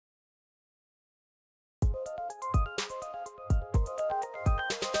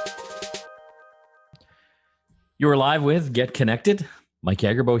You're live with Get Connected. Mike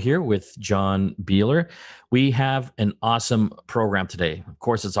Agerbo here with John Beeler. We have an awesome program today. Of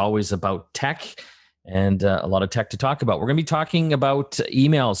course, it's always about tech and a lot of tech to talk about. We're going to be talking about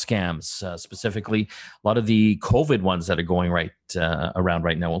email scams, specifically a lot of the COVID ones that are going around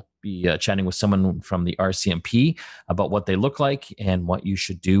right now. We'll be chatting with someone from the RCMP about what they look like and what you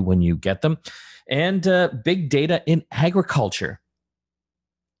should do when you get them. And big data in agriculture.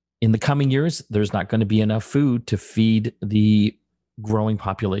 In the coming years, there's not going to be enough food to feed the growing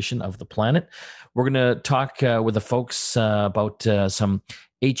population of the planet. We're going to talk with the folks about some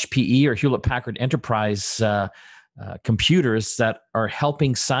HPE or Hewlett Packard Enterprise computers that are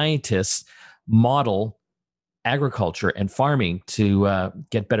helping scientists model agriculture and farming to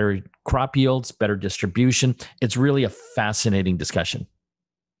get better crop yields, better distribution. It's really a fascinating discussion.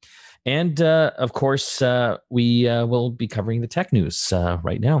 And, of course, we will be covering the tech news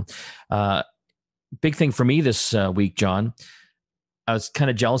right now. Big thing for me this week, John, I was kind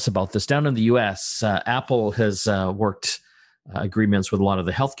of jealous about this. Down in the U.S., Apple has worked agreements with a lot of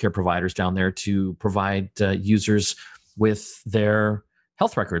the healthcare providers down there to provide users with their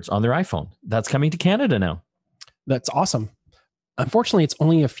health records on their iPhone. That's coming to Canada now. That's awesome. Unfortunately, it's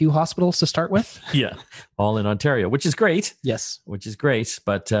only a few hospitals to start with. Yeah, all in Ontario, which is great. Yes. Which is great.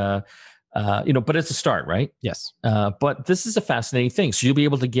 But, but it's a start, right? Yes. But this is a fascinating thing. So you'll be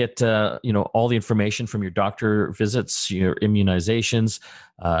able to get, all the information from your doctor visits, your immunizations,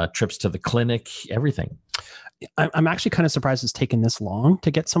 trips to the clinic, everything. I'm actually kind of surprised it's taken this long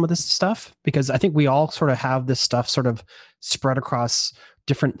to get some of this stuff, because I think we all sort of have this stuff sort of spread across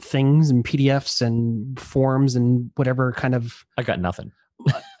different things and PDFs and forms and whatever kind of. I got nothing.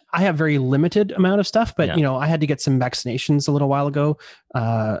 I have very limited amount of stuff, but Yeah. I had to get some vaccinations a little while ago,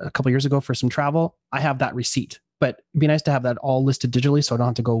 a couple of years ago for some travel. I have that receipt, but it'd be nice to have that all listed digitally so I don't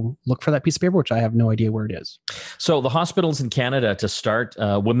have to go look for that piece of paper, which I have no idea where it is. So the hospitals in Canada to start,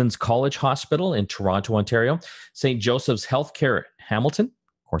 Women's College Hospital in Toronto, Ontario, St. Joseph's Healthcare Hamilton,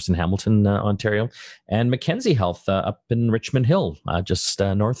 of course in Hamilton, Ontario, and Mackenzie Health up in Richmond Hill, just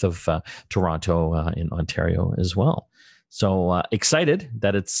north of Toronto in Ontario as well. So excited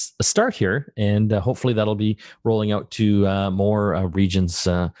that it's a start here, and hopefully that'll be rolling out to more regions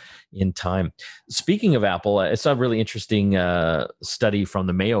in time. Speaking of Apple, I saw a really interesting study from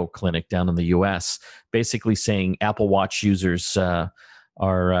the Mayo Clinic down in the US, basically saying Apple Watch users are,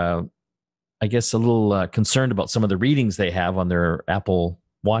 I guess, a little concerned about some of the readings they have on their Apple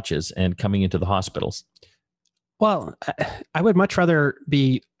Watches and coming into the hospitals. Well, I would much rather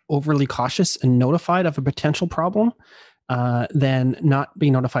be overly cautious and notified of a potential problem than not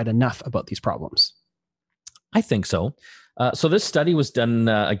be notified enough about these problems. I think so. So this study was done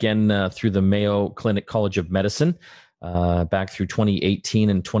again through the Mayo Clinic College of Medicine back through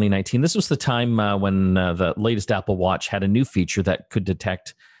 2018 and 2019. This was the time when the latest Apple Watch had a new feature that could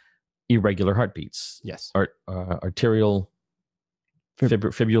detect irregular heartbeats. Yes. Arterial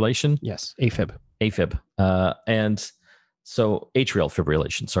fibrillation. Yes. AFib. And so atrial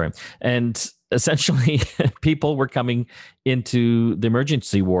fibrillation, sorry. And essentially people were coming into the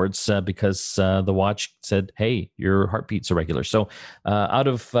emergency wards because the watch said, hey, your heartbeat's irregular. So out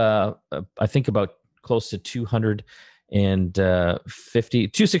of, I think about close to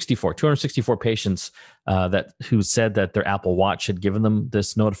 264 patients who said that their Apple Watch had given them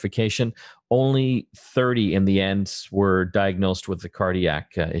this notification, only 30 in the end were diagnosed with the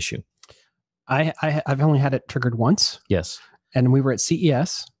cardiac issue. I've only had it triggered once. Yes. And we were at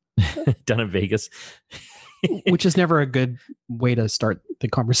CES. Done in Vegas. Which is never a good way to start the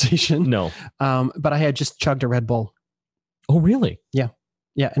conversation. No. But I had just chugged a Red Bull. Oh, really? Yeah.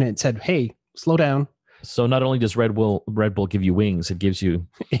 Yeah. And it said, hey, slow down. So not only does Red Bull give you wings, it gives you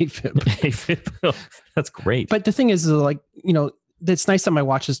AFib. AFib. That's great. But the thing is, it's nice that my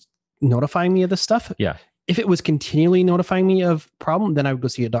watch is notifying me of this stuff. Yeah. If it was continually notifying me of problem, then I would go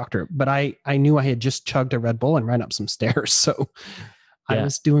see a doctor. But I knew I had just chugged a Red Bull and ran up some stairs. So I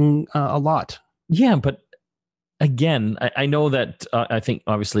was doing a lot. Yeah. But again, I know that I think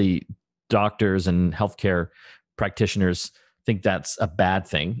obviously doctors and healthcare practitioners think that's a bad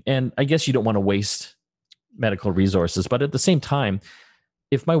thing. And I guess you don't want to waste medical resources. But at the same time,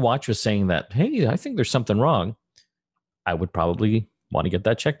 if my watch was saying that, hey, I think there's something wrong, I would probably want to get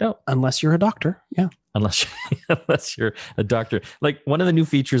that checked out. Unless you're a doctor. Yeah. Unless you're a doctor. Like one of the new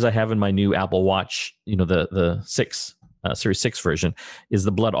features I have in my new Apple Watch, the 6, Series 6 version, is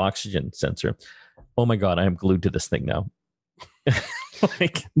the blood oxygen sensor. Oh my God, I am glued to this thing now.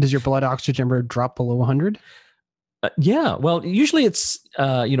 Does your blood oxygen ever drop below 100? Yeah. Well, usually it's,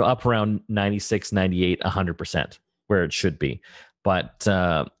 up around 96, 98, 100%, where it should be. But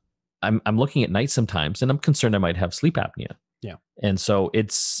I'm looking at night sometimes, and I'm concerned I might have sleep apnea. Yeah. And so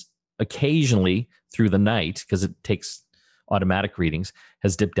it's occasionally through the night, because it takes automatic readings,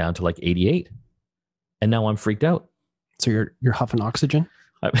 has dipped down to like 88. And now I'm freaked out. So you're huffing oxygen?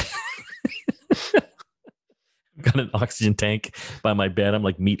 I've got an oxygen tank by my bed. I'm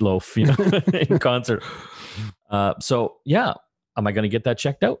like Meatloaf, in concert. So yeah, am I going to get that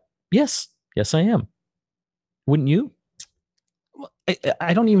checked out? Yes, I am. Wouldn't you? Well,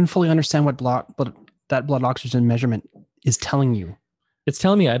 I don't even fully understand what that blood oxygen measurement is telling you. It's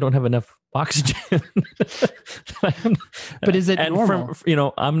telling me I don't have enough oxygen. But is it normal?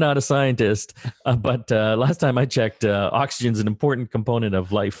 I'm not a scientist, but last time I checked, oxygen is an important component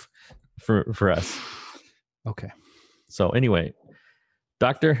of life for us. Okay. So anyway,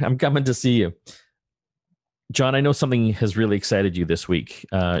 doctor, I'm coming to see you. John, I know something has really excited you this week.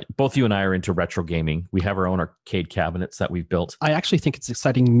 Both you and I are into retro gaming. We have our own arcade cabinets that we've built. I actually think it's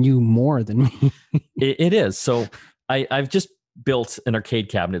exciting you more than me. It is. So I've just built an arcade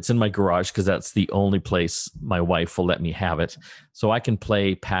cabinet. It's in my garage because that's the only place my wife will let me have it. So I can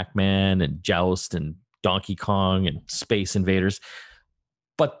play Pac-Man and Joust and Donkey Kong and Space Invaders.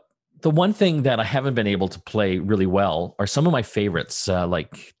 But the one thing that I haven't been able to play really well are some of my favorites,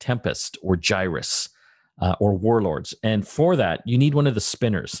 like Tempest or Gyrus or Warlords. And for that, you need one of the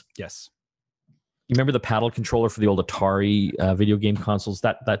spinners. Yes. You remember the paddle controller for the old Atari video game consoles,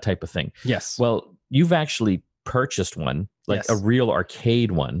 that type of thing? Yes. Well, you've actually purchased one, like yes. a real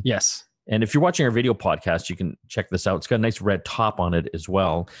arcade one. Yes. And if you're watching our video podcast, you can check this out. It's got a nice red top on it as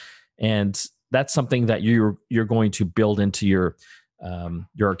well. And that's something that you're going to build into your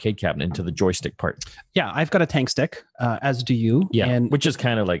arcade cabinet, into the joystick part. Yeah, I've got a tank stick, as do you. Yeah, and which is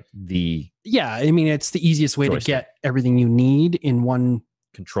kind of like the... Yeah, I mean, it's the easiest way joystick to get everything you need in one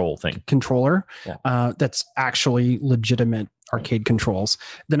controller. Yeah. That's actually legitimate arcade controls.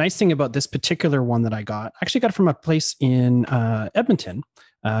 The nice thing about this particular one that I actually got it from a place in Edmonton,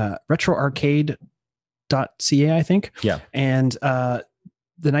 retroarcade.ca, I think. Yeah. And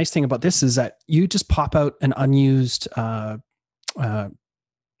the nice thing about this is that you just pop out an unused button.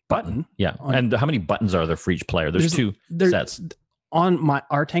 Yeah. And how many buttons are there for each player? There's two sets. On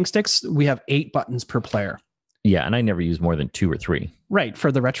our tank sticks, we have 8 buttons per player. Yeah, and I never use more than 2 or 3. Right.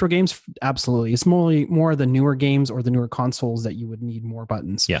 For the retro games, absolutely. It's more the newer games or the newer consoles that you would need more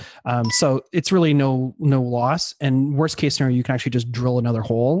buttons. Yeah. So it's really no loss. And worst case scenario, you can actually just drill another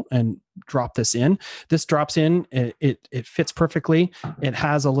hole and drop this in. This drops in. It fits perfectly. It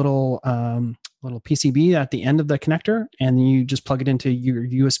has a little PCB at the end of the connector, and you just plug it into your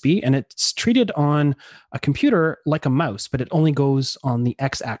USB, and it's treated on a computer like a mouse, but it only goes on the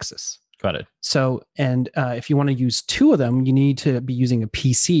X-axis. Got it. So, and if you want to use 2 of them, you need to be using a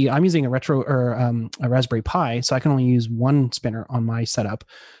PC. I'm using a a Raspberry Pi, so I can only use 1 spinner on my setup,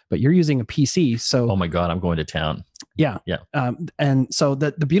 but you're using a PC. So, oh my God, I'm going to town. Yeah. Yeah. And so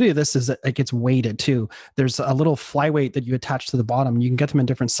the beauty of this is that it gets weighted too. There's a little flyweight that you attach to the bottom. You can get them in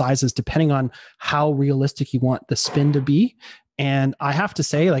different sizes depending on how realistic you want the spin to be. And I have to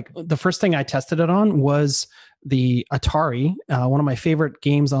say, like, the first thing I tested it on was the Atari. One of my favorite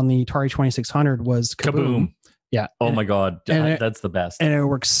games on the Atari 2600 was Kaboom. Yeah. Oh my God. That's the best. And it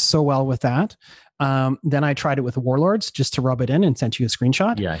works so well with that. Then I tried it with Warlords just to rub it in and sent you a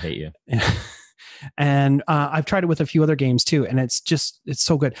screenshot. Yeah, I hate you. And I've tried it with a few other games too. And it's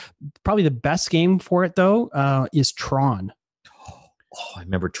so good. Probably the best game for it though is Tron. Oh, I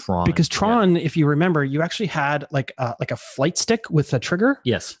remember Tron. Because Tron, if you remember, you actually had like a flight stick with a trigger.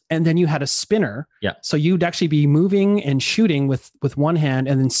 Yes. And then you had a spinner. Yeah. So you'd actually be moving and shooting with one hand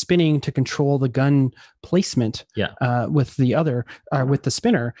and then spinning to control the gun placement. Yeah. With the other, with the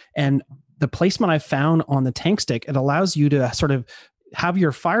spinner. And the placement I found on the tank stick, it allows you to sort of have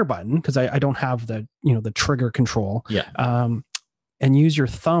your fire button, because I don't have the trigger control. Yeah. And use your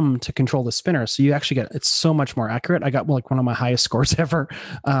thumb to control the spinner. So you actually it's so much more accurate. I got like one of my highest scores ever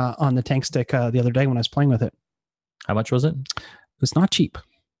on the tank stick the other day when I was playing with it. How much was it? It was not cheap.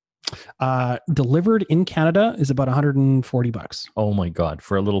 Delivered in Canada is about $140. Oh my God.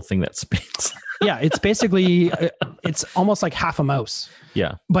 For a little thing that spins. Yeah. It's basically, it's almost like half a mouse.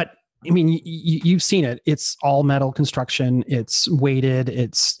 Yeah. But I mean, you've seen it. It's all metal construction. It's weighted.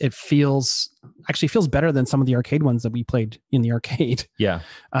 It feels better than some of the arcade ones that we played in the arcade. Yeah.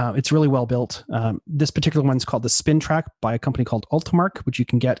 It's really well built. This particular one's called the Spin Track by a company called Ultimark, which you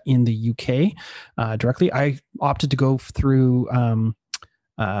can get in the UK directly. I opted to go through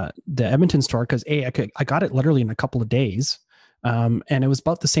the Edmonton store because I got it literally in a couple of days, and it was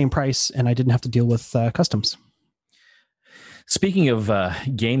about the same price, and I didn't have to deal with customs. Speaking of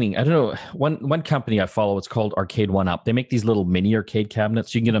gaming, I don't know, one company I follow, it's called Arcade One Up. They make these little mini arcade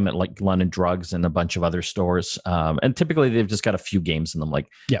cabinets. You can get them at like London Drugs and a bunch of other stores. And typically they've just got a few games in them, like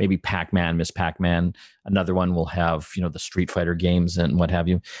maybe Pac-Man, Miss Pac-Man. Another one will have, the Street Fighter games and what have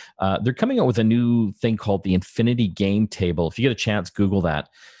you. They're coming out with a new thing called the Infinity Game Table. If you get a chance, Google that.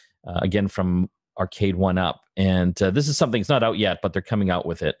 Again, from Arcade One Up. And this is something, it's not out yet, but they're coming out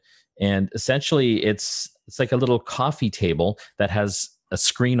with it. And essentially it's like a little coffee table that has a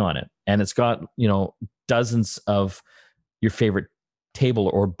screen on it. And it's got, dozens of your favorite table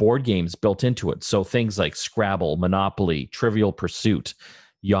or board games built into it. So things like Scrabble, Monopoly, Trivial Pursuit,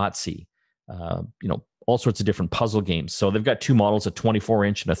 Yahtzee, all sorts of different puzzle games. So they've got two models, a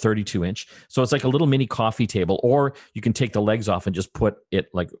 24-inch and a 32-inch. So it's like a little mini coffee table, or you can take the legs off and just put it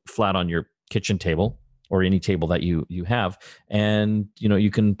like flat on your kitchen table or any table that you have. And,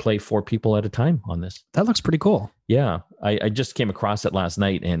 you can play 4 people at a time on this. That looks pretty cool. Yeah. I just came across it last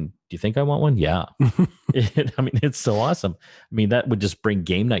night, and do you think I want one? Yeah. It's so awesome. That would just bring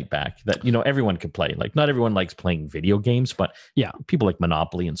game night back that, everyone could play. Like, not everyone likes playing video games, but people like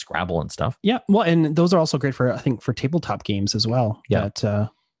Monopoly and Scrabble and stuff. Yeah. Well, and those are also great for, I think, for tabletop games as well. Yeah. That,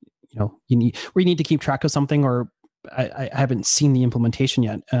 you need to keep track of something, or I haven't seen the implementation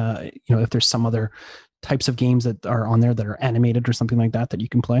yet. If there's some other types of games that are on there that are animated or something like that you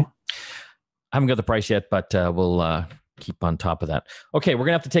can play. I haven't got the price yet, but we'll keep on top of that. Okay, we're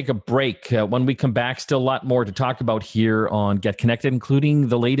going to have to take a break. When we come back, still a lot more to talk about here on Get Connected, including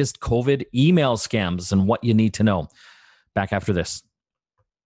the latest COVID email scams and what you need to know. Back after this.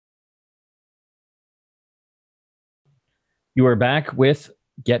 You are back with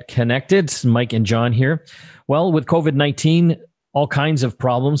Get Connected. Mike and John here. Well, with COVID-19, all kinds of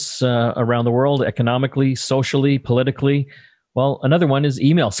problems around the world, economically, socially, politically. Well, another one is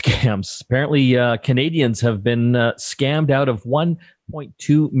email scams. Apparently, Canadians have been scammed out of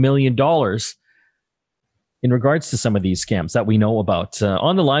 $1.2 million in regards to some of these scams that we know about.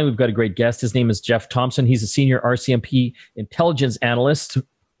 On the line, we've got a great guest. His name is Jeff Thompson. He's a senior RCMP intelligence analyst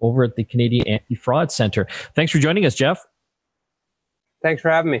over at the Canadian Anti-Fraud Centre. Thanks for joining us, Jeff. Thanks for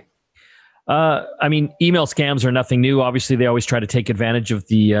having me. Email scams are nothing new. Obviously, they always try to take advantage of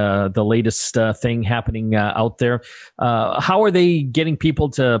the latest thing happening out there. How are they getting people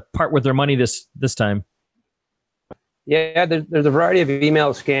to part with their money this time? Yeah, there's a variety of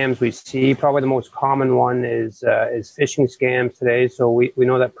email scams we see. Probably the most common one is phishing scams today. So we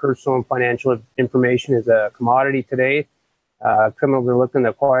know that personal and financial information is a commodity today. Criminals are looking to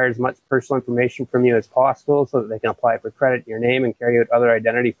acquire as much personal information from you as possible so that they can apply for credit in your name and carry out other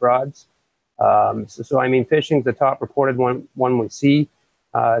identity frauds. Phishing is the top reported one we see.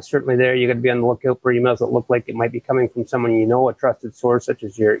 Certainly there, you got to be on the lookout for emails that look like it might be coming from someone a trusted source such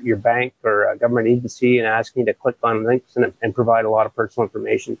as your bank or a government agency, and asking you to click on links and provide a lot of personal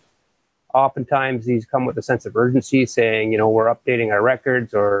information. Oftentimes, these come with a sense of urgency, saying, we're updating our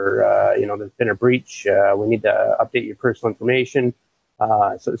records, or, there's been a breach. We need to update your personal information.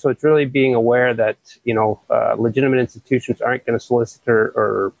 So it's really being aware that, legitimate institutions aren't going to solicit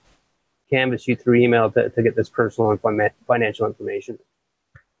or canvas you through email to get this personal and financial information.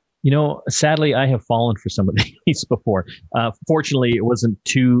 Sadly, I have fallen for some of these before. Fortunately, it wasn't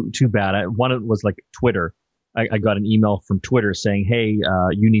too bad. One was like Twitter. I got an email from Twitter saying, "Hey,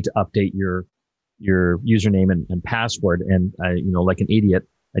 you need to update your username and password." And I, like an idiot,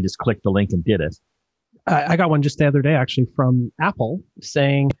 I just clicked the link and did it. I got one just the other day, actually, from Apple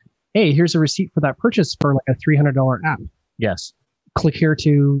saying, "Hey, here's a receipt for that purchase for like a $300 app. Yes. Click here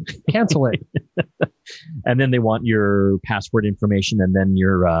to cancel it." And then they want your password information, and then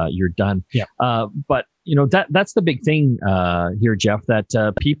you're done. Yeah. But that's the big thing here, Jeff,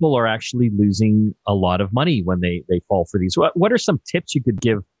 that people are actually losing a lot of money when they fall for these. What are some tips you could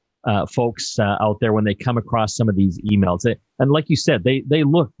give folks out there when they come across some of these emails? And like you said, they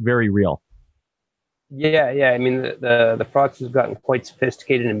look very real. Yeah. The fraudsters have gotten quite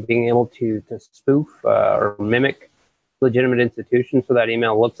sophisticated in being able to spoof or mimic legitimate institutions, so that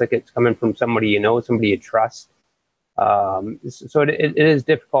email looks like it's coming from somebody somebody you trust. So it is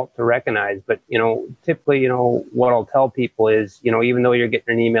difficult to recognize, but typically, what I'll tell people is, even though you're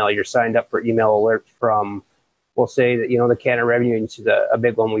getting an email, you're signed up for email alerts from, we'll say that the Canada Revenue Agency is a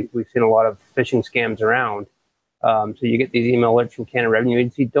big one. We've seen a lot of phishing scams around. So you get these email alerts from Canada Revenue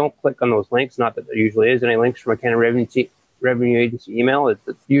Agency. Don't click on those links. Not that there usually is any links from a Canada Revenue Agency email.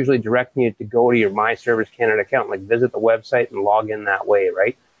 It's usually directing you to go to your My Service Canada account, like visit the website and log in that way,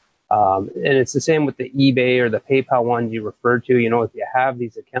 right? And it's the same with the eBay or the PayPal ones you referred to. If you have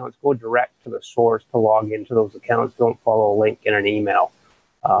these accounts, go direct to the source to log into those accounts. Don't follow a link in an email.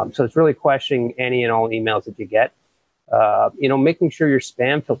 So it's really questioning any and all emails that you get. Making sure your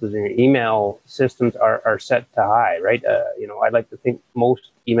spam filters and your email systems are set to high, right? I'd like to think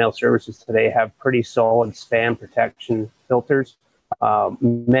most email services today have pretty solid spam protection filters.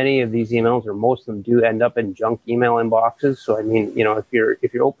 Many of these emails, or most of them, do end up in junk email inboxes. So, I mean, if you're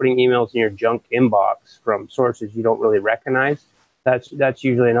opening emails in your junk inbox from sources you don't really recognize, that's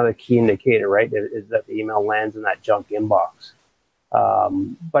usually another key indicator, right? Is that the email lands in that junk inbox.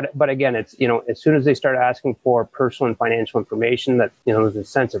 But again, it's, as soon as they start asking for personal and financial information, that, there's a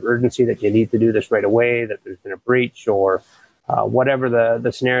sense of urgency that you need to do this right away, that there's been a breach, or whatever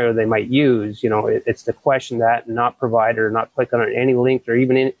the scenario they might use, it's to question that and not provide or not click on any links or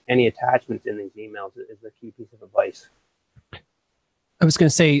even any attachments in these emails is the key piece of advice. I was going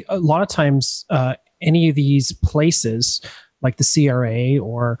to say, a lot of times, any of these places like the CRA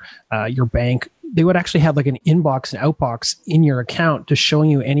or your bank, they would actually have like an inbox and outbox in your account to showing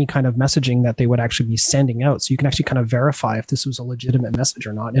you any kind of messaging that they would actually be sending out. So you can actually kind of verify if this was a legitimate message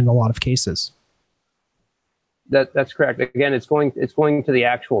or not in a lot of cases. That's correct. Again, it's going to the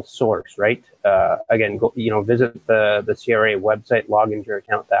actual source, right? Again, visit the CRA website, log into your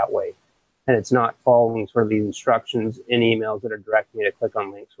account that way, and it's not following sort of these instructions in emails that are directing you to click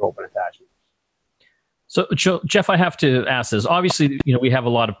on links or open attachments. So, Jeff, I have to ask this. Obviously, we have a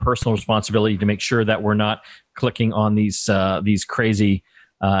lot of personal responsibility to make sure that we're not clicking on these crazy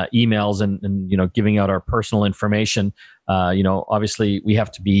emails and giving out our personal information. Obviously, we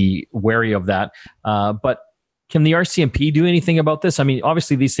have to be wary of that. But can the RCMP do anything about this? I mean,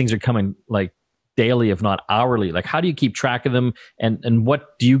 obviously, these things are coming like daily, if not hourly. Like, how do you keep track of them, and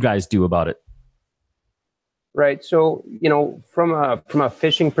what do you guys do about it? Right. So, from a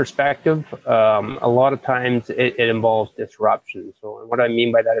phishing perspective, a lot of times it involves disruption. So what I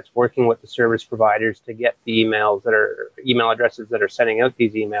mean by that, it's working with the service providers to get the email addresses that are sending out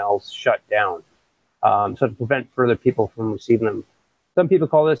these emails shut down. So to prevent further people from receiving them. Some people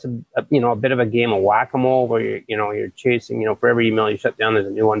call this a bit of a game of whack-a-mole, where you're chasing, for every email you shut down, there's a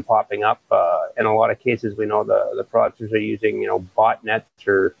new one popping up. In a lot of cases, we know the fraudsters are using, botnets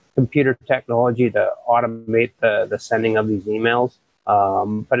or computer technology to automate the sending of these emails.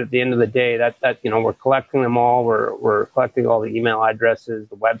 But at the end of the day, that we're collecting them all. We're collecting all the email addresses,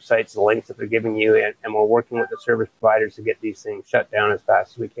 the websites, the links that they're giving you, and we're working with the service providers to get these things shut down as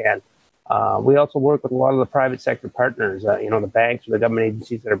fast as we can. We also work with a lot of the private sector partners, the banks or the government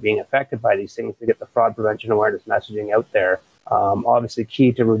agencies that are being affected by these things, to get the fraud prevention awareness messaging out there. Obviously,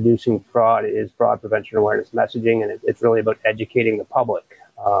 key to reducing fraud is fraud prevention awareness messaging, and it's really about educating the public.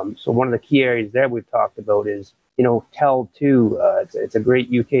 So one of the key areas there we've talked about is, Tell Two. It's a great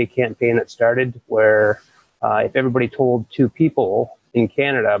UK campaign that started where if everybody told two people in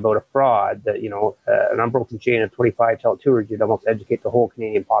Canada about a fraud, that, an unbroken chain of 25 Tell Twoers, you'd almost educate the whole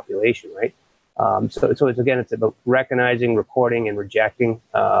Canadian population, right? So it's about recognizing, reporting, and rejecting,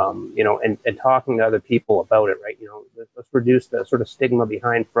 and talking to other people about it, right? Let's reduce the sort of stigma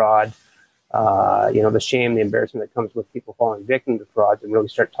behind fraud. The shame, the embarrassment that comes with people falling victim to frauds, and really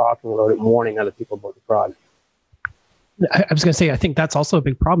start talking about it and warning other people about the fraud. I was going to say, I think that's also a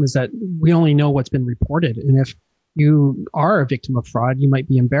big problem, is that we only know what's been reported. And if you are a victim of fraud, you might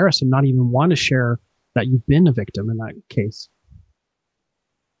be embarrassed and not even want to share that you've been a victim in that case.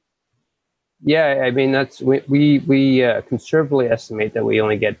 Yeah, I mean, we conservatively estimate that we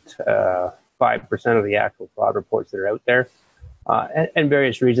only get 5% of the actual fraud reports that are out there. And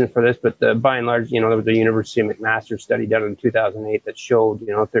various reasons for this, but by and large, there was a University of McMaster study done in 2008 that showed,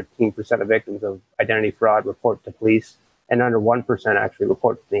 13% of victims of identity fraud report to police, and under 1% actually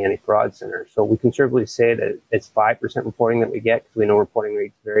report to the Anti-Fraud Center. So we conservatively say that it's 5% reporting that we get, because we know reporting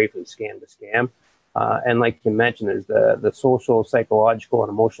rates vary from scam to scam. And like you mentioned, there's the social, psychological, and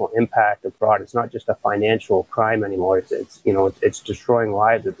emotional impact of fraud. It's not just a financial crime anymore. It's destroying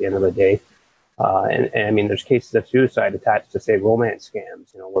lives at the end of the day. And I mean, there's cases of suicide attached to, say, romance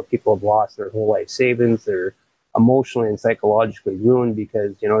scams, where people have lost their whole life savings. They're emotionally and psychologically ruined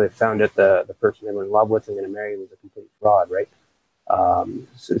because, they found out the person they were in love with and going to marry was a complete fraud, right?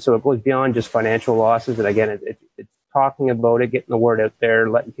 So it goes beyond just financial losses. And again, it's talking about it, getting the word out there,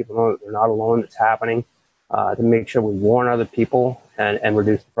 letting people know that they're not alone, it's happening, to make sure we warn other people and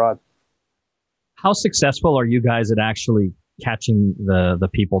reduce the fraud. How successful are you guys at actually catching the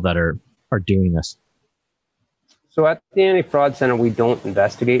people that are doing this? So at the Anti-Fraud Center, we don't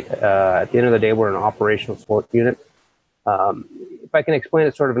investigate. At the end of the day, we're an operational support unit. If I can explain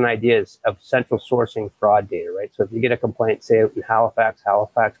it, sort of an idea of central sourcing fraud data, right? So if you get a complaint, say out in Halifax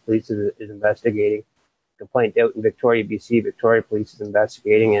Police is investigating. Complaint out in Victoria, BC, Victoria Police is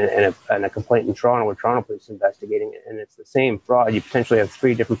investigating, and a complaint in Toronto, where Toronto Police is investigating, and it's the same fraud. You potentially have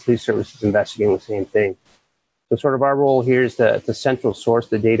 3 different police services investigating the same thing. So sort of our role here is to central source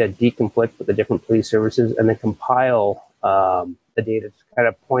the data, deconflict with the different police services, and then compile the data to kind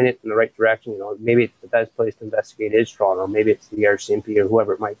of point it in the right direction. Maybe it's the best place to investigate is Toronto, or maybe it's the RCMP or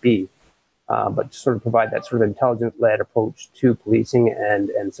whoever it might be. But to sort of provide that sort of intelligence-led approach to policing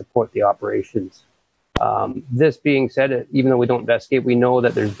and support the operations. This being said, even though we don't investigate, we know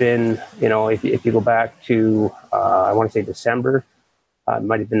that there's been, if you go back to, I want to say December, it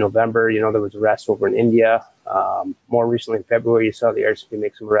might have been November, there was arrests over in India. More recently in February, you saw the RCMP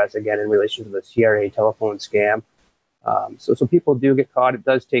make some arrests again in relation to the CRA telephone scam. So people do get caught. It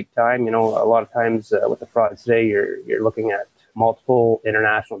does take time. A lot of times with the frauds today, you're looking at multiple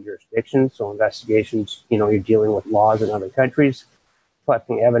international jurisdictions. So investigations, you're dealing with laws in other countries,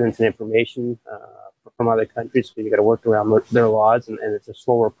 collecting evidence and information from other countries. So you got to work around their laws, and it's a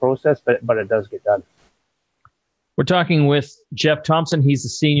slower process, but it does get done. We're talking with Jeff Thompson. He's the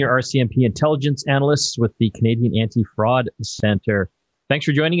senior RCMP intelligence analyst with the Canadian Anti-Fraud Center. Thanks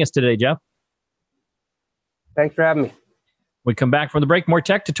for joining us today, Jeff. Thanks for having me. We come back from the break. More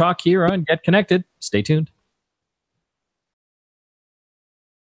tech to talk here on Get Connected. Stay tuned.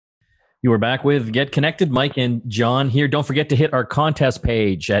 You are back with Get Connected. Mike and John here. Don't forget to hit our contest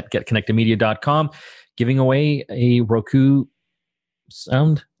page at getconnectedmedia.com, giving away a Roku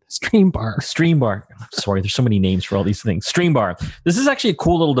sound Stream bar. Sorry, there's so many names for all these things. Stream bar. This is actually a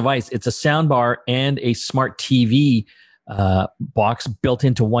cool little device. It's a sound bar and a smart TV box built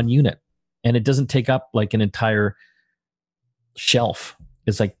into one unit. And it doesn't take up like an entire shelf.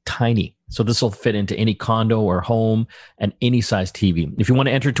 It's like tiny. So this will fit into any condo or home and any size TV. If you want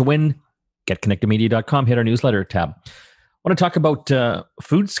to enter to win, getconnectedmedia.com, hit our newsletter tab. I want to talk about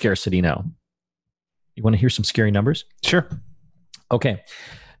food scarcity now. You want to hear some scary numbers? Sure. Okay.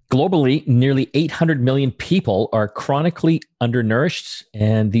 Globally, nearly 800 million people are chronically undernourished,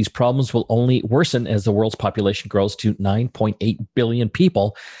 and these problems will only worsen as the world's population grows to 9.8 billion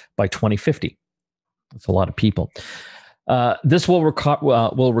people by 2050. That's a lot of people. This will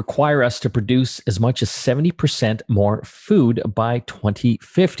require us to produce as much as 70% more food by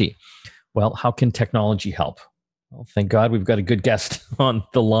 2050. Well, how can technology help? Well, thank God we've got a good guest on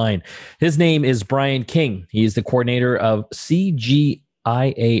the line. His name is Brian King. He's the coordinator of CGIAR.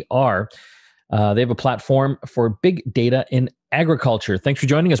 They have a platform for big data in agriculture. Thanks for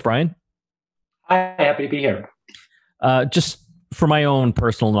joining us, Brian. Hi, happy to be here. Just for my own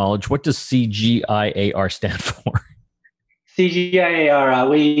personal knowledge, what does CGIAR stand for? CGIAR,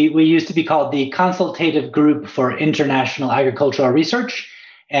 we used to be called the Consultative Group for International Agricultural Research,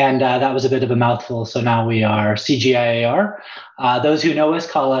 and that was a bit of a mouthful, so now we are CGIAR. Those who know us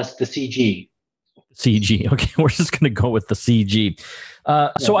call us the CG. CG. Okay, we're just going to go with the CG.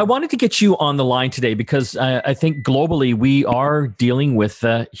 So I wanted to get you on the line today because I think globally we are dealing with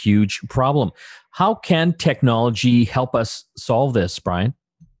a huge problem. How can technology help us solve this, Brian?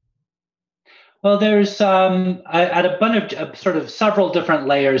 Well, there's at a bunch of sort of several different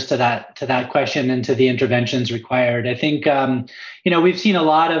layers to that question and to the interventions required. I think we've seen a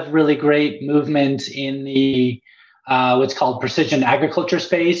lot of really great movement in the what's called precision agriculture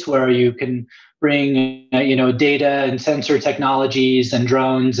space, where you can bring data and sensor technologies and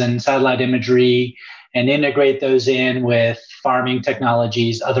drones and satellite imagery and integrate those in with farming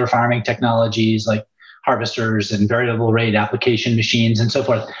technologies, other farming technologies like harvesters and variable rate application machines and so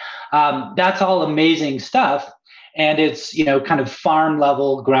forth. That's all amazing stuff, and it's kind of farm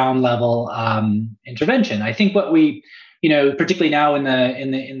level, ground level intervention. I think what we, particularly now in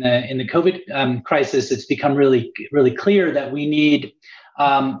the COVID crisis, it's become really clear that we need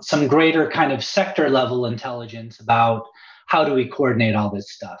some greater kind of sector level intelligence about how do we coordinate all this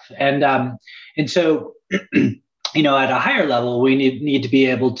stuff, and so. At a higher level, we need to be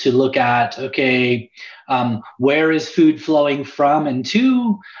able to look at, where is food flowing from and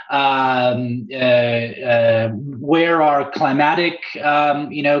to, where are climatic,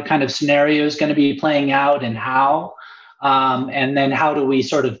 kind of scenarios going to be playing out and how, and then how do we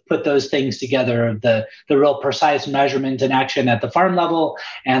sort of put those things together, the real precise measurement and action at the farm level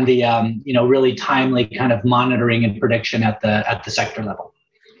and the, really timely kind of monitoring and prediction at the sector level.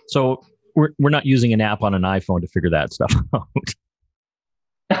 So we're not using an app on an iPhone to figure that stuff out.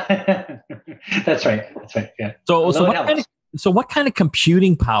 That's right. Yeah. So what kind of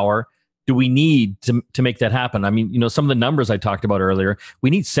computing power do we need to make that happen? I mean, some of the numbers I talked about earlier, we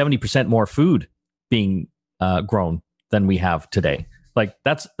need 70% more food being grown than we have today. Like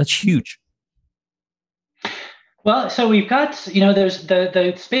that's huge. Well, so we've got, there's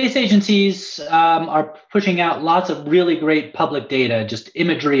the space agencies are pushing out lots of really great public data, just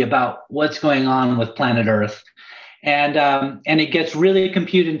imagery about what's going on with planet Earth. And it gets really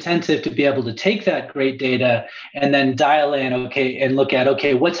compute intensive to be able to take that great data and then dial in, okay, and look at,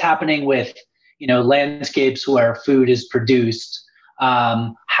 okay, what's happening with, landscapes where food is produced.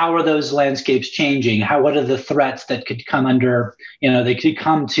 How are those landscapes changing? What are the threats that could come under, they could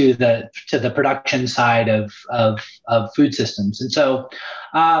come to the production side of food systems. And so,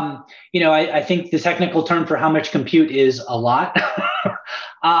 I think the technical term for how much compute is a lot.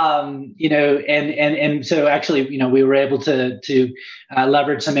 And so actually, we were able to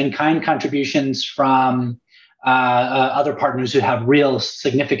leverage some in-kind contributions from other partners who have real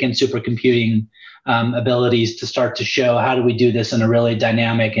significant supercomputing abilities to start to show how do we do this in a really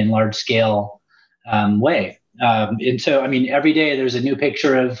dynamic and large scale way. And so, every day there's a new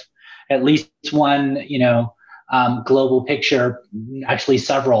picture of at least one, global picture, actually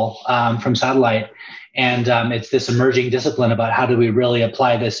several from satellite. And it's this emerging discipline about how do we really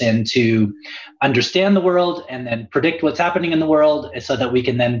apply this in to understand the world and then predict what's happening in the world so that we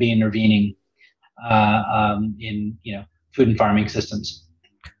can then be intervening in food and farming systems.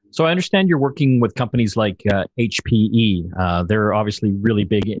 So I understand you're working with companies like HPE. They're obviously really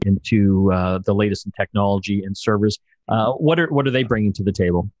big into the latest in technology and servers. What are they bringing to the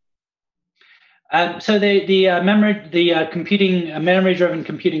table? So the memory-driven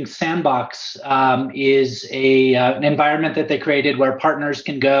computing sandbox is an environment that they created where partners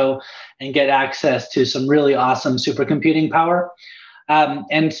can go and get access to some really awesome supercomputing power.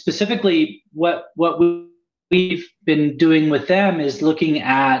 And specifically, what we've been doing with them is looking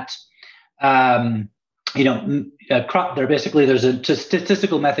at, crop. There's a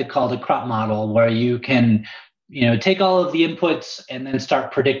statistical method called a crop model where you can, take all of the inputs and then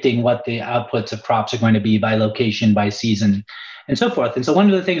start predicting what the outputs of crops are going to be by location, by season, and so forth. And so one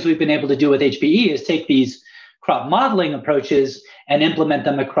of the things we've been able to do with HPE is take these crop modeling approaches and implement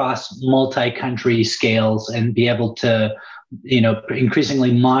them across multi-country scales and be able to,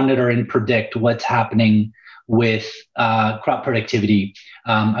 increasingly monitor and predict what's happening with crop productivity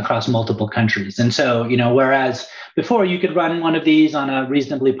across multiple countries. And so, whereas before you could run one of these on a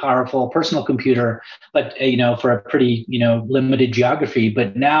reasonably powerful personal computer, but, for a pretty, limited geography,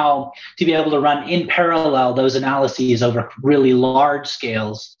 but now to be able to run in parallel those analyses over really large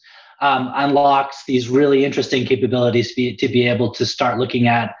scales unlocks these really interesting capabilities to be able to start looking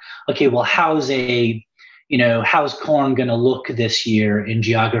at, okay, well, how's corn going to look this year in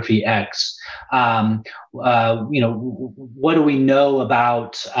geography X? What do we know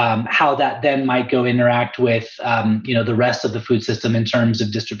about how that then might go interact with, the rest of the food system in terms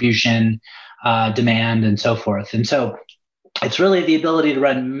of distribution, demand, and so forth. And so it's really the ability to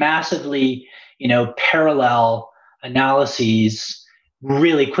run massively, parallel analyses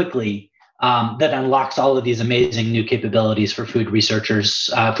really quickly that unlocks all of these amazing new capabilities for food researchers,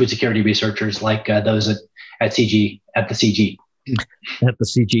 food security researchers like those at the CG. At the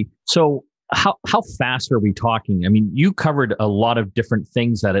CG. So how fast are we talking? You covered a lot of different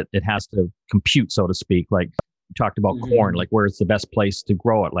things that it has to compute, so to speak. Like you talked about corn, like where's the best place to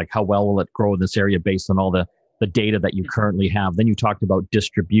grow it? Like how well will it grow in this area based on all the data that you currently have? Then you talked about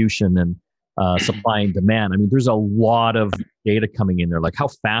distribution and supply and demand. There's a lot of data coming in there. Like how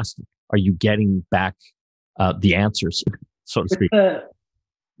fast are you getting back the answers, so to speak?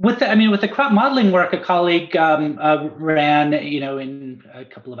 With the crop modeling work, a colleague ran, in a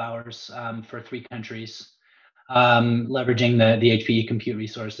couple of hours for 3 countries, leveraging the HPE compute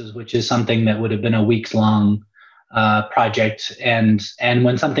resources, which is something that would have been a weeks-long project. And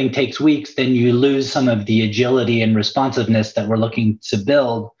when something takes weeks, then you lose some of the agility and responsiveness that we're looking to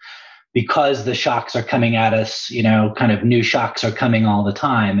build because the shocks are coming at us, kind of new shocks are coming all the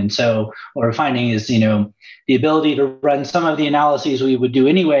time. And so what we're finding is, the ability to run some of the analyses we would do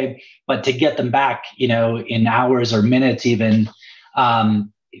anyway, but to get them back, in hours or minutes even,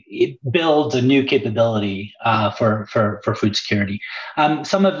 it builds a new capability for food security.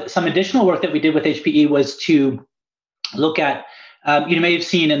 Some additional work that we did with HPE was to look at, you may have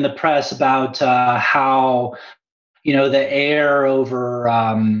seen in the press about how, the air over,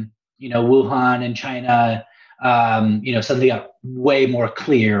 Wuhan and China, suddenly got way more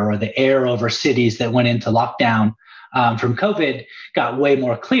clear, or the air over cities that went into lockdown from COVID got way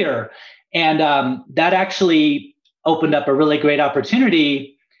more clear. And that actually opened up a really great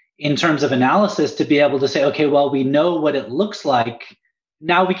opportunity in terms of analysis to be able to say, okay, well, we know what it looks like.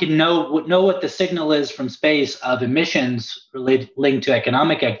 Now we can know what the signal is from space of emissions linked to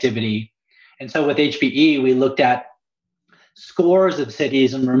economic activity. And so with HPE, we looked at scores of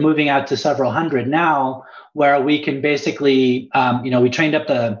cities, and we're moving out to several hundred now, where we can basically, we trained up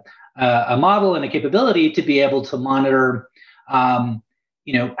a model and a capability to be able to monitor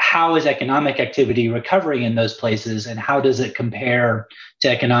how is economic activity recovering in those places, and how does it compare to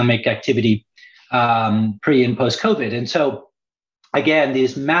economic activity pre and post COVID? And so, again,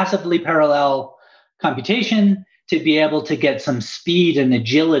 these massively parallel computation to be able to get some speed and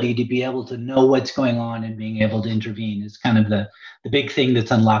agility to be able to know what's going on and being able to intervene is kind of the big thing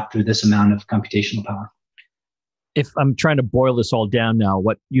that's unlocked through this amount of computational power. If I'm trying to boil this all down now,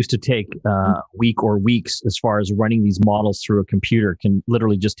 what used to take a week or weeks as far as running these models through a computer can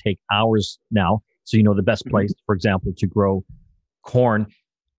literally just take hours now. So you know the best place, for example, to grow corn.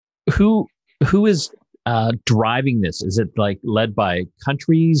 Who is driving this? Is it like led by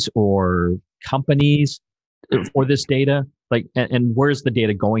countries or companies for this data? Like, and where's the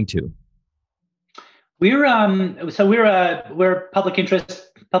data going to? We're a public interest,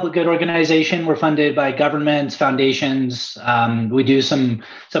 public good organization. We're funded by governments, foundations. We do some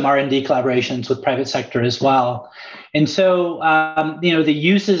R&D collaborations with private sector as well. And so the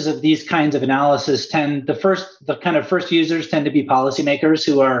uses of these kinds of analysis the kind of first users tend to be policymakers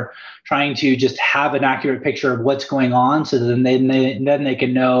who are trying to just have an accurate picture of what's going on, so then they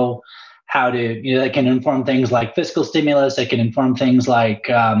can know how to, they can inform things like fiscal stimulus, they can inform things like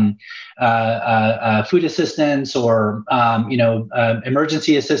food assistance or,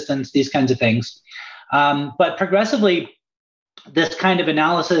 emergency assistance, these kinds of things. But progressively, this kind of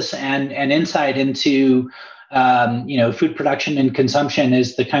analysis and insight into, food production and consumption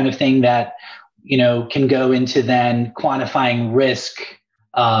is the kind of thing that, can go into then quantifying risk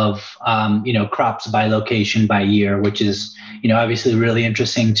of, crops by location, by year, which is, obviously really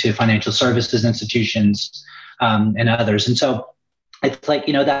interesting to financial services institutions and others. And so it's like,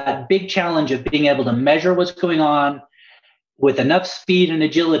 that big challenge of being able to measure what's going on with enough speed and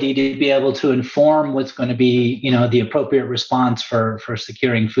agility to be able to inform what's going to be, the appropriate response for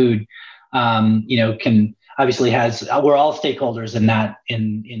securing food, can obviously we're all stakeholders in that,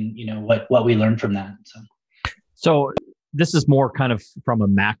 in what we learn from that. So this is more kind of from a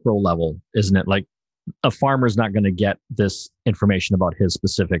macro level, isn't it? Like a farmer's not going to get this information about his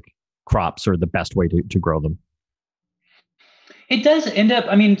specific crops or the best way to grow them. It does end up,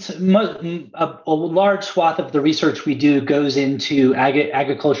 a large swath of the research we do goes into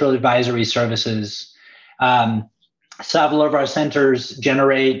agricultural advisory services. Several of our centers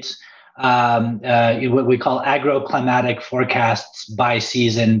generate what we call agroclimatic forecasts by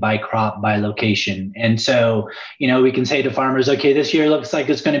season, by crop, by location. And so, we can say to farmers, okay, this year looks like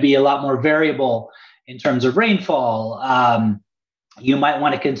it's going to be a lot more variable in terms of rainfall. You might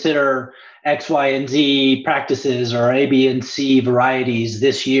want to consider X, Y, and Z practices or A, B, and C varieties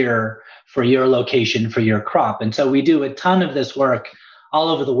this year for your location, for your crop. And so we do a ton of this work all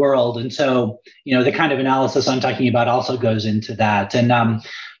over the world. And so, the kind of analysis I'm talking about also goes into that. And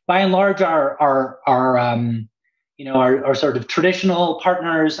by and large, our sort of traditional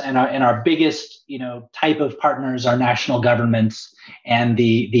partners and our biggest, type of partners are national governments and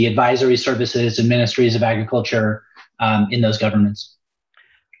the advisory services and ministries of agriculture in those governments.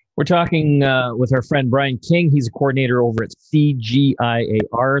 We're talking with our friend Brian King. He's a coordinator over at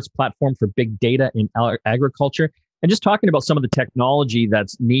CGIAR's platform for big data in agriculture, and just talking about some of the technology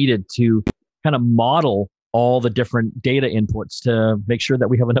that's needed to kind of model all the different data inputs to make sure that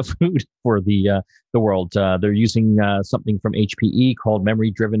we have enough food for the world. They're using something from HPE called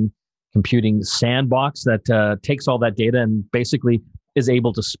Memory-Driven Computing Sandbox that takes all that data and basically is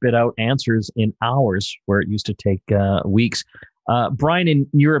able to spit out answers in hours where it used to take weeks. Brian, in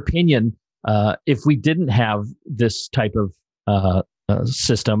your opinion, if we didn't have this type of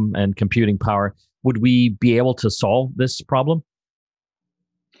system and computing power, would we be able to solve this problem?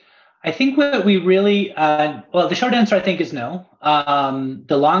 I think what we really, the short answer I think is no.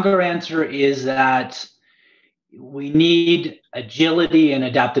 The longer answer is that we need agility and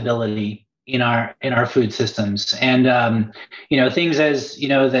adaptability in our food systems, and things as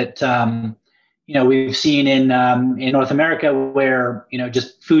that we've seen in North America where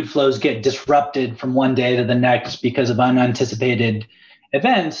just food flows get disrupted from one day to the next because of unanticipated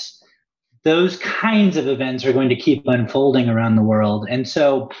events. Those kinds of events are going to keep unfolding around the world. And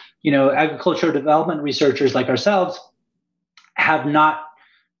so, agricultural development researchers like ourselves have not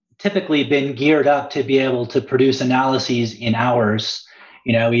typically been geared up to be able to produce analyses in hours.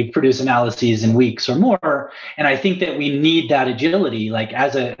 We produce analyses in weeks or more. And I think that we need that agility, like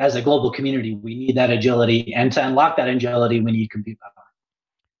as a global community, we need that agility. And to unlock that agility, we need compute power.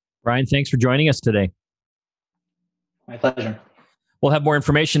 Brian, thanks for joining us today. My pleasure. We'll have more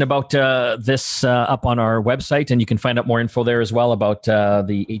information about this up on our website, and you can find out more info there as well about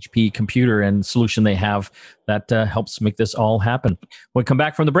the HP computer and solution they have that helps make this all happen. When we come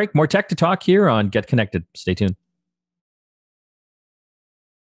back from the break, more tech to talk here on Get Connected. Stay tuned.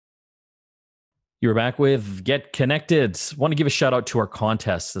 You're back with Get Connected. Want to give a shout out to our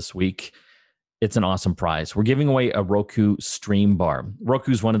contest this week. It's an awesome prize. We're giving away a Roku Stream Bar.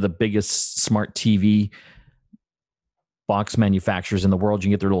 Roku is one of the biggest smart TV box manufacturers in the world. You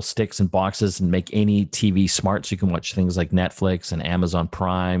can get their little sticks and boxes and make any TV smart, so you can watch things like Netflix and Amazon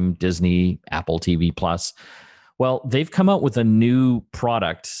Prime, Disney, Apple TV Plus. Well, they've come out with a new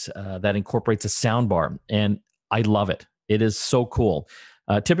product that incorporates a sound bar, and I love it. It is so cool.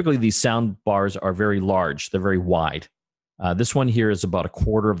 Typically, these sound bars are very large. They're very wide. This one here is about a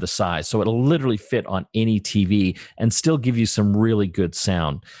quarter of the size, so it'll literally fit on any TV and still give you some really good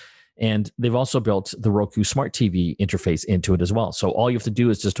sound. And they've also built the Roku Smart TV interface into it as well. So all you have to do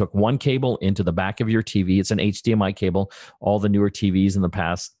is just hook one cable into the back of your TV. It's an HDMI cable. All the newer TVs in the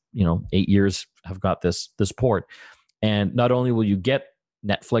past, 8 years have got this port. And not only will you get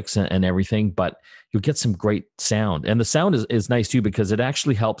Netflix and everything, but you'll get some great sound. And the sound is nice too, because it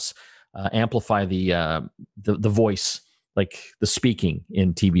actually helps amplify the voice, like the speaking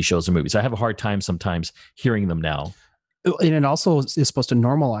in TV shows and movies. I have a hard time sometimes hearing them now. And it also is supposed to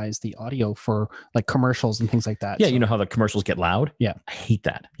normalize the audio for like commercials and things like that. Yeah, so. You know how the commercials get loud? Yeah. I hate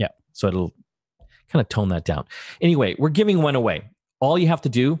that. Yeah. So it'll kind of tone that down. Anyway, we're giving one away. All you have to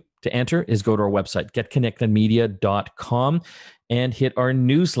do to enter is go to our website, getconnectedmedia.com, and hit our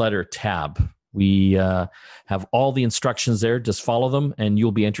newsletter tab. We have all the instructions there. Just follow them, and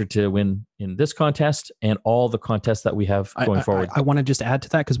you'll be entered to win in this contest and all the contests that we have going forward. I want to just add to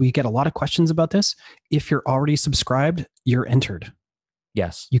that, because we get a lot of questions about this. If you're already subscribed, you're entered.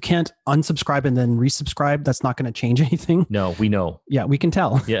 Yes. You can't unsubscribe and then resubscribe. That's not going to change anything. No, we know. Yeah, we can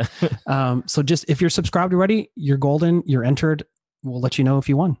tell. Yeah. So just if you're subscribed already, you're golden. You're entered. We'll let you know if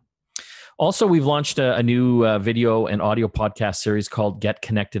you won. Also, we've launched a new video and audio podcast series called Get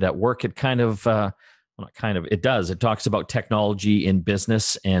Connected at Work. It it talks about technology in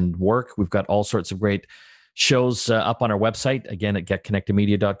business and work. We've got all sorts of great shows up on our website, again, at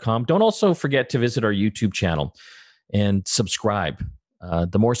getconnectedmedia.com. Don't also forget to visit our YouTube channel and subscribe.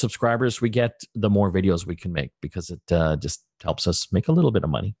 The more subscribers we get, the more videos we can make, because it just helps us make a little bit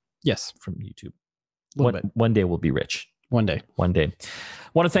of money. Yes. From YouTube. One day we'll be rich. One day. Want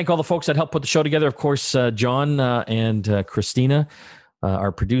to thank all the folks that helped put the show together. Of course, John and Christina,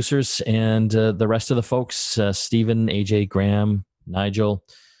 our producers, and the rest of the folks, Stephen, AJ, Graham, Nigel.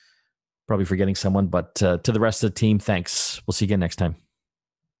 Probably forgetting someone, but to the rest of the team, thanks. We'll see you again next time.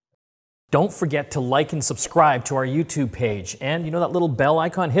 Don't forget to like and subscribe to our YouTube page. And you know that little bell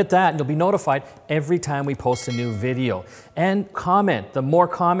icon? Hit that and you'll be notified every time we post a new video. And comment. The more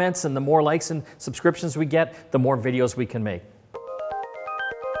comments and the more likes and subscriptions we get, the more videos we can make.